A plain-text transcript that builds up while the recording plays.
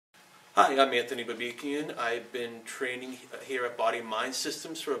Hi, I'm Anthony Babikian. I've been training here at Body Mind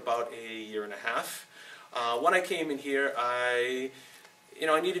Systems for about a year and a half. When I came in here, I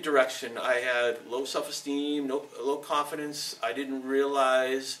needed direction. I had low self-esteem, low confidence. I didn't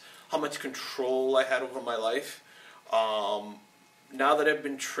realize how much control I had over my life. Now that I've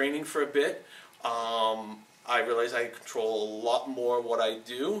been training for a bit, I realize I control a lot more what I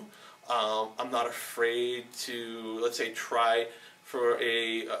do. I'm not afraid to, let's say, try for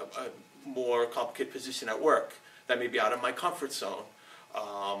a more complicated position at work that may be out of my comfort zone.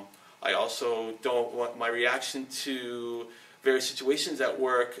 I also don't want my reaction to various situations at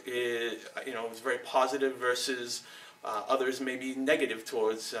work is very positive versus others may be negative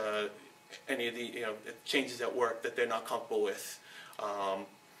towards any of the changes at work that they're not comfortable with.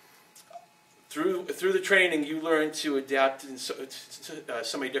 Through the training, you learn to adapt in so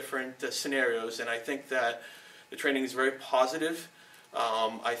many different scenarios, and I think that the training is very positive.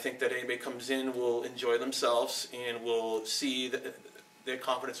 I think that anybody comes in will enjoy themselves and will see that their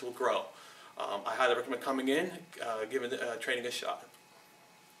confidence will grow. I highly recommend coming in, giving the training a shot.